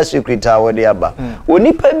another secret how de aba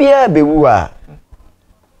onipa bia bewu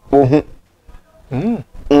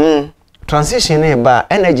transition ni ba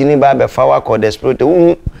energy ni ba be fa call the spirit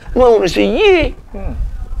no we say ye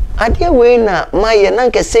ade we na maye na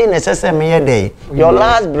nke say necessary me ye your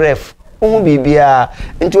last breath bibia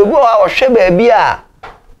nti obi wa hwe ba bia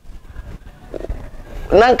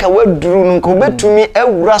nanka waduru nko betumi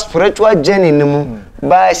awura spiritual journey ni mu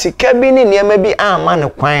ba sika bi ni niam bi ama ne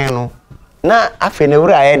kwan no na afi ne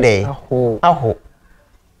wura ye dey aho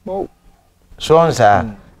so onsa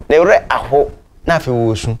ne wura aho na afi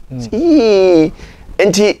wosu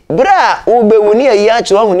enti bra wo be woni ayi a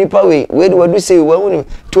kire ho nipa we do wadu say wa woni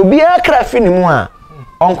to bia kra fi ni mu a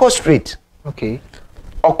onko straight okay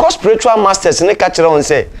oko spiritual masters ne ka kire on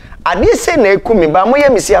say ade say na ekumi ba moye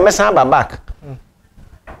misi amesa ba back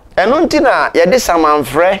eno ntina ye de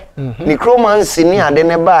samanfrɛ necromancy ni ade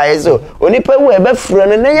ne ba ezo onipa wu ebe fura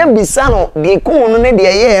no na ye bisa no de kun no ne de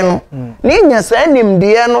ye no ne nya sa nim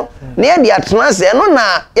de no ne ye de atena se no na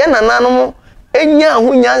ye nananom enya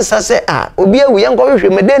ho nyansa se obi awu ye nkɔ hwehwɛ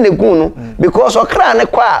me de ne kun no because okra ne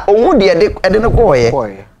kwa ohu de de ne kɔ ye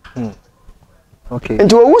okay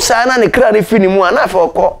nti wo wusa na ne kra ne fini mu ana fa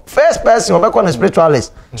okɔ first person obekɔ na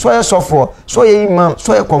spiritualist so ye sofo so ye imam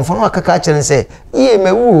so ye confirm akaka kyerɛ se ye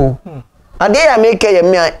mewu ade ya make ye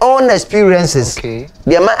me own experiences okay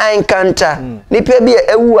de ma encounter nipa bi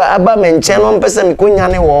ewu aba me nkyɛn no mpɛsɛ me konya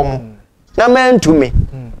ne wo mo na ma ntumi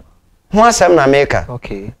ho asɛm na meka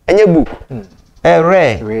okay enye book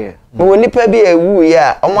rare mo nipa bi ewu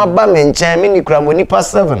ya omo aba me nkyɛn me ni kura mo nipa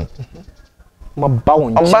 7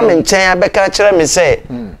 Oba me nkyɛn abɛka kyerɛ me sɛ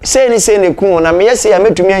sei ne kun na me yɛse ya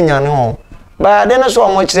metumi anyane ho ba de no so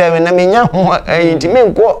omo kyerɛ me na me nya ho ayinti me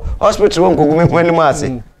nkɔ hospital won kogu me ho anim ase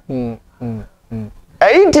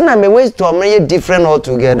ayinti na me waste to me different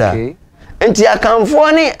altogether enti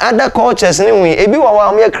akamfo ne other cultures ne wi ebi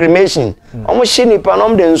wa me cremation omo hye nipa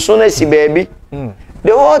no de nso na si baabi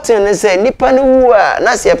the whole thing is say nipa ne wu a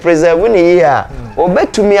na se preserve ne yi a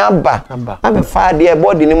obetumi aba fa de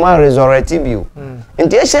body ni mo resurrect bio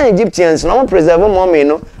enti ancient Egyptians no preserve mommy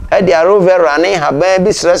no e de aloe vera ne haba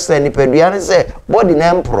bi stress nipa dua ne say body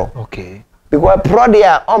na empro okay because pro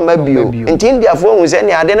dia on ma bio enti India fo hu say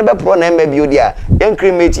ne ade ne be pro na ma bio dia yen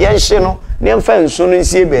cremate yen hye no ne mfa nso no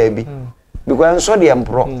nsie baabi because nso de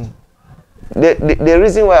empro the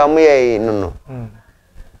reason why am here no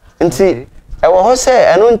enti ewo ho se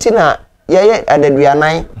eno nti na ye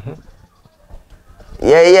adaduanan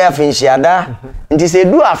ye afinhyiada nti se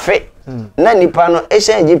du afe na nipa no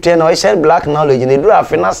Asian Egyptian no Asian black knowledge ne du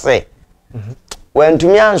afe na se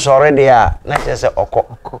wantumi ansore de a na chese okọ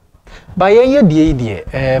ba ye die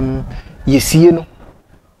yesie no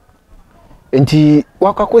nti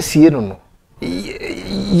wakwakosie no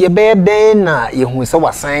ye be den na ye hu se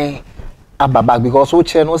wasan ababa because o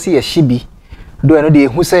kire no se ye hyibi do eno de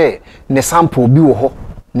hu se ne sample bi wo ho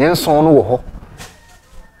ne nson no wo ho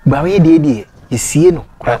ba ye die yesie no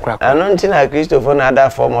kra anonti na Christopher na other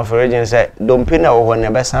form of religion say don't pay na wo ho ne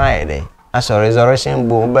be san ayede aso resurrection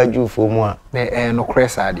bo ba ju fo mu a no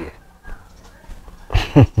kresa de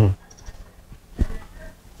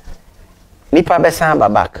nipa be san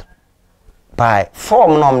back by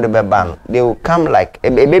form norm the beban they will come like a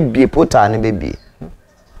baby pota ne baby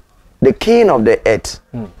the king of the earth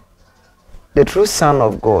the true son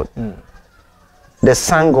of God the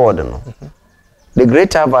sun God no the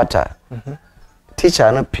great avatar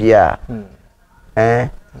teacher no pia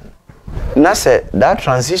na say that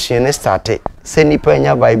transition started say nipa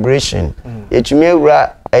nya vibration etumi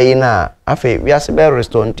ewura ayina afi we ase be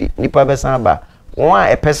restore nipa be san ba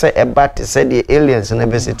won a pese e bat say the aliens na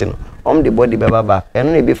be sitting the body be baba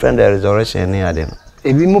eno na be friend the resurrection ni ade no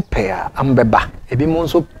ebi mu pea ambeba ebi mu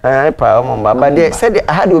nso pa o mo baba de say the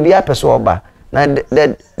had obi apeso oba na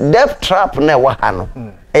the death trap na wa ha no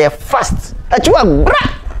e fast achiwa bra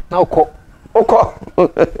na okọ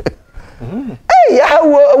yeah,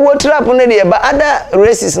 what trap on the but other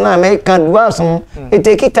races now American do it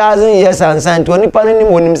take 1,000 years and sign to any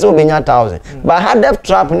panel when so be 1,000 but had that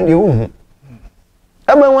trap in the room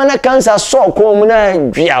when a cancer so come na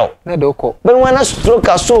dwiao na de okọ but when a stroke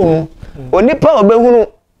a so oni pa obehunu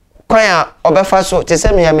kwan obefa so te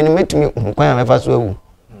se me ya me metumi kwan obefa so awu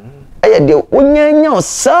eye de onyanya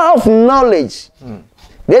self knowledge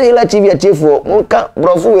there is TV for monka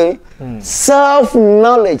brofu we self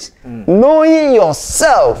knowledge knowing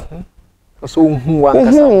yourself so hu wa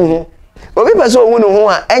kasa obi person hu no hu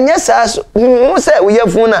a enye sa hu se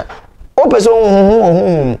uyefu na o person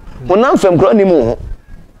hu na mfam kro ni mu hu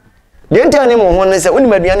de ntia ni mu hu ne se oni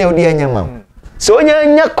maduane odi anya ma so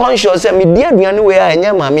nya conscious se me di aduane we a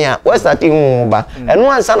anya ma me a we start hu ba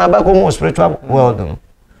eno ansa na ba ko mo spiritual world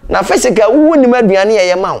na physical wu ni maduane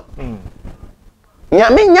ye ma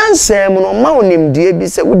nyame nyansem no ma onim die bi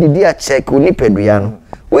se wudidi a check oni pedua no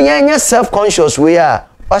wonya self conscious we a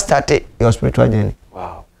what started your spiritual journey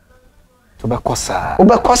wow so be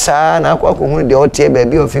kosa na akwa ko hu de otie ba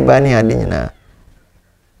bi ofiba ne ade nyina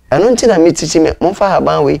anu nti na metichi me momfa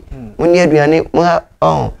haban we muni aduane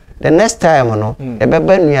mo the next time no e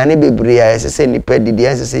beba nuane bebre a sese nipa didi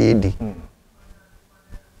sese yedi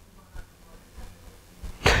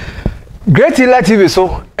Great Hila TV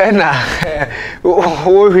so na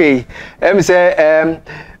wohwe say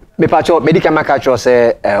me pacho medical makacho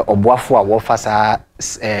say oboafo a wo fasa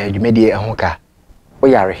dwumedie ehoka wo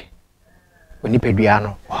yare oni pedua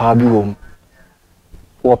no ha bi wom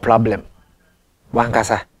wo problem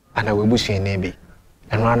wankasa ana webusu ne bi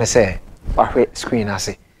eno ane say wahwe screen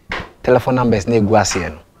ase telephone numbers na egu ase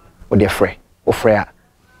no wo de frɛ wo frɛ a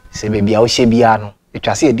se baby a wo hye bia no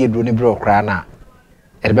etwa se edi eduro ne bro kra na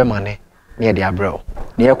e be mane na e de abro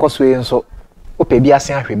na ye koso yi nso wo pe bia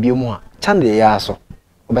se ahwɛ bia mu a channel ya so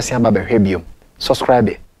wo be se aba be hwɛ bia mu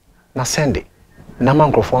subscribe na send it na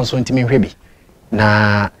microphone so ntimi hwɛ bi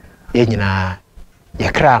na ye nyina ye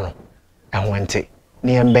kra no ehwente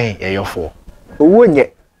na ye ben ye yofo owo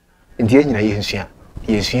nye nti ye nyina ye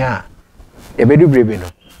nsua ye bedu brebe no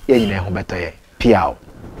ye nyina ho beto ye piao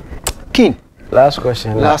kin last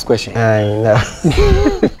question no.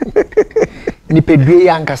 Nipedwe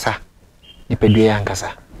yankasa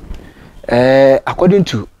according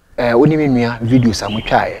to oni menua videos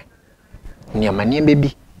amotwa ye niamane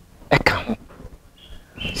bebi eka ho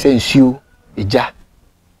sensuo eja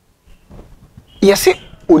yesi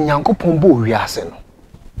onyankopon bo wiase no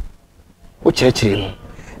o kyerɛkyerɛ mu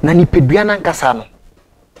na nipedua nankasa no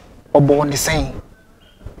obo ne sen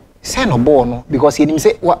no bo no because yenim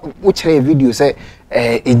say wo kyerɛ video say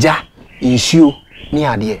eja nsuo ni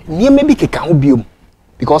ade ni maybe keka ho biom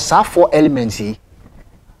because sa 4 elements yi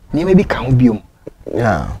ni maybe ka ho biom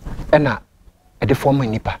yeah na e de form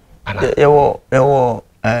nipa ana ewo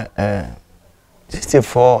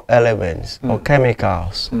 64 elements or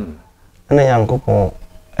chemicals na yankopon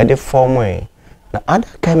e de form na other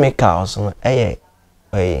chemicals no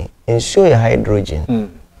ensure hydrogen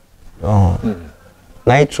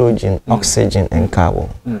nitrogen oxygen and carbon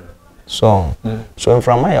so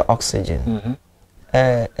from my oxygen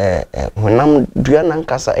when dua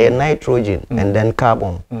nankasa nitrogen and then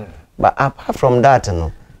carbon but apart from that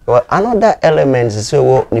no another elements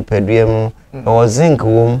so nipadua mu zinc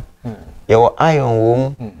wom your iron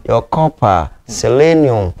wom your copper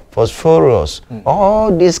selenium phosphorus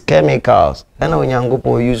all these chemicals and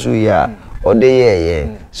onyangopo use ya or they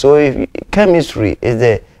so if chemistry is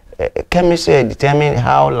the chemistry determine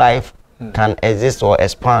how life can exist or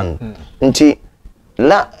expand nti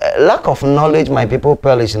lack of knowledge my people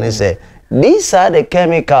perish and say these are the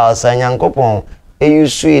chemicals anyankopon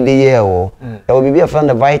use the year there will be from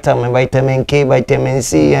the vitamin K, vitamin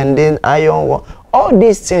C, and then iron, all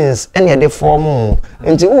these things and they form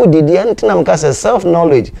into who did the antinam cause self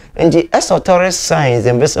knowledge and the esoteric science,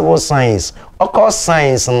 invisible science, occult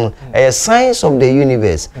science, a science of the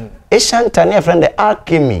universe. Ancient Tanya friend the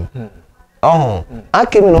alchemy.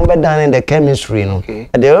 Alchemy no better than in the chemistry, no. Okay.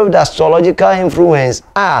 They have the astrological influence.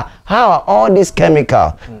 How are all these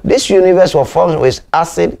chemical? This universe was formed with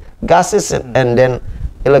acid, gases, and then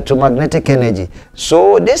electromagnetic energy.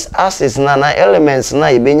 So these acids na elements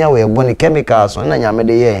na ibenya we boni chemicals na nyame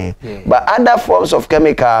de yen. But other forms of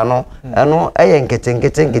chemical no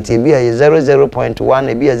nkete bi 0.1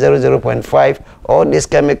 e bi 0.5 all these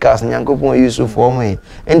chemicals nyankopon use to form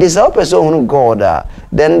and this help person God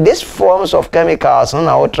then these forms of chemicals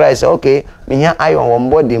na try say okay me here iron on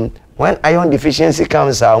body when iron deficiency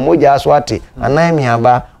comes out moja aswati anemia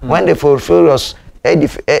ba when the phosphorus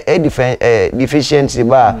deficiency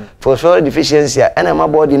ba phosphorus deficiency and my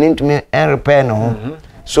body need to me and repair no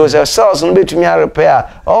so the cells no be to me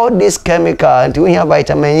repair all this chemical until we have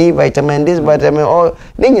vitamin E, vitamin this, vitamin all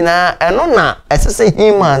ni nyina eno na esese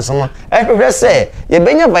humans no ehwehwe say ye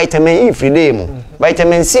benya vitamin E free day mu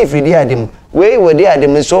vitamin C free day adem we dey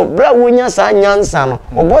adem so bra wonya sa nyansa no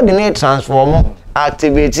o body need transform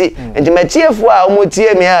activity and matiefo a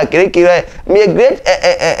omotie me a kirekire me a great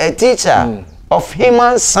teacher of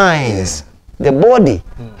human science, the body.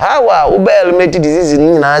 How are elemental diseases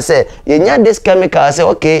in say you this chemical say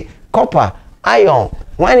okay, copper, iron.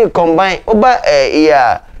 When you combine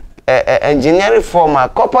engineering formula,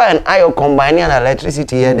 copper and iron combining and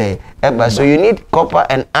electricity here so you need copper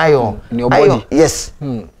and iron. In your body. Iron, yes.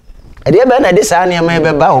 And you better this ania may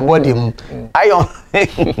be bow body iron.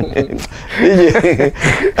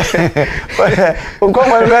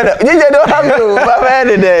 Come on, brother. You don't have to.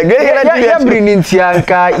 Yeah, bring in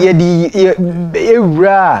Tianka.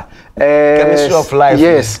 Chemistry of life.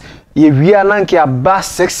 Yes. We are nanki a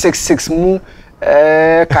 666 mu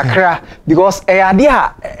kakra because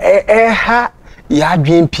idea ha ya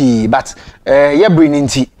dream p but ya bring in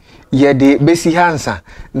ti ye de besi hansa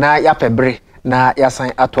na ya pebre na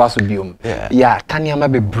yasan ato aso biom ya taniama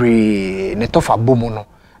bebre ne tofa bomu no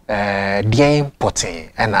dien poten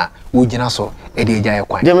na wogina so e de gya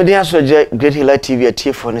yakwan dem dey so Great Healer TV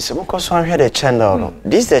at for ne se mo so ahwe the channel no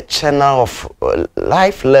this is the channel of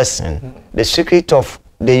life lesson the secret of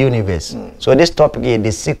the universe so this topic is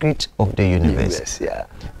the secret of the universe yeah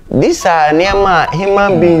these are near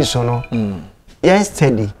human beings no yes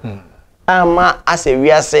steady ama as a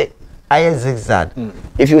we say I zigzag.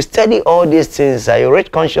 If you study all these things, you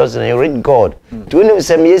read consciousness, you read God. To when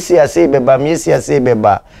say me see beba, me see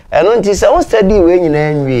beba. And until say study when you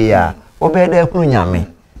name we ya. Obe de kunu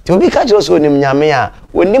nyame. To be catch also nim nyame a,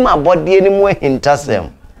 when nim abodi anymore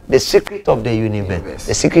hintasem. The secret of the universe,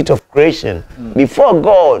 the secret of creation. Before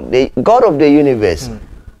God, the God of the universe,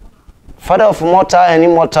 Father of mortal and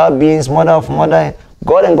immortal beings, Mother of mother,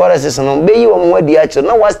 God and goddesses, and obey you on what the actual.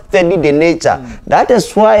 Now, what study the nature. That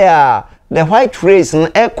is why the white race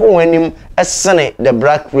and echo when him as the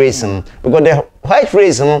black race, because the white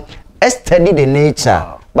race study the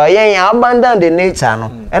nature. But yeah, abandon the nature,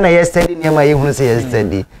 and I study near my even say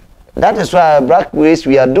study. That is why black race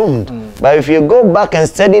we are doomed. But if you go back and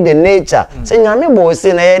study the nature, say nyame boy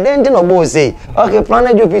say na eden no boy say, okay,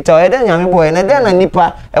 planet Jupiter, eden nyame boy, na den na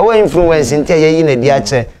nipa, e we influence ntia ye na di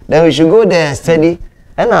ache. Then we should go there and study.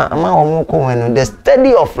 And ama the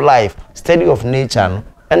study of life, study of nature, no.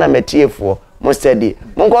 And I'm a TF4, mo study.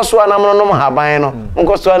 Monko so na mo no haban no.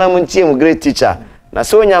 Monko so na mo ntie mo great teacher. Na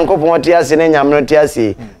so nyankopon tie ase na nyame no tie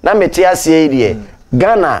ase. Na me tie ase die.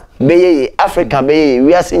 Ghana beye Africa beye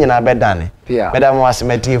we ase nyina bedane. Beda mo ase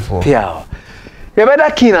TF4. Pia. Ye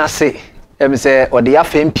beda kina ase. Em se ode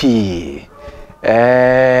afem pi.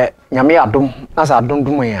 Nyame adom, na sa adom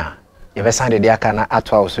dum ya. Ye be san de aka na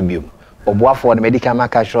atwa so biom. Obuafo the medical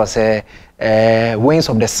market show say wings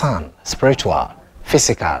of the sun, spiritual,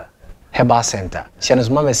 physical, herbal center. Shanos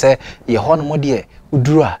mama say ye hono modie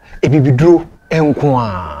udura ebibiduro enko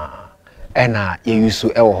a ena ye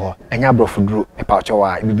yusu ewo ho enya brofuduro epacho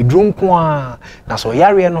wa ebibiduro nko a na so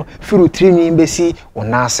yare no firu trini mbesi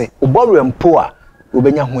onase oboru mpo a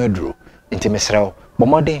obenya ho aduro nti mesrew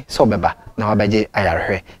bomode so beba na wabeje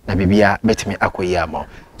ayarhwe na bibia betimi akoyi ama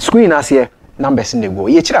screen ase numbers in the go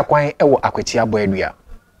ye chira kwan ewo akwati aboadua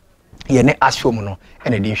ye ne asfo mu no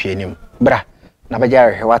ene di hwe anim bra na beja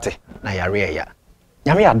hwe wate na yare ya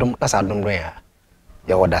nyame adom na sa adom do ya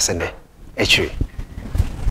ye woda sende echiri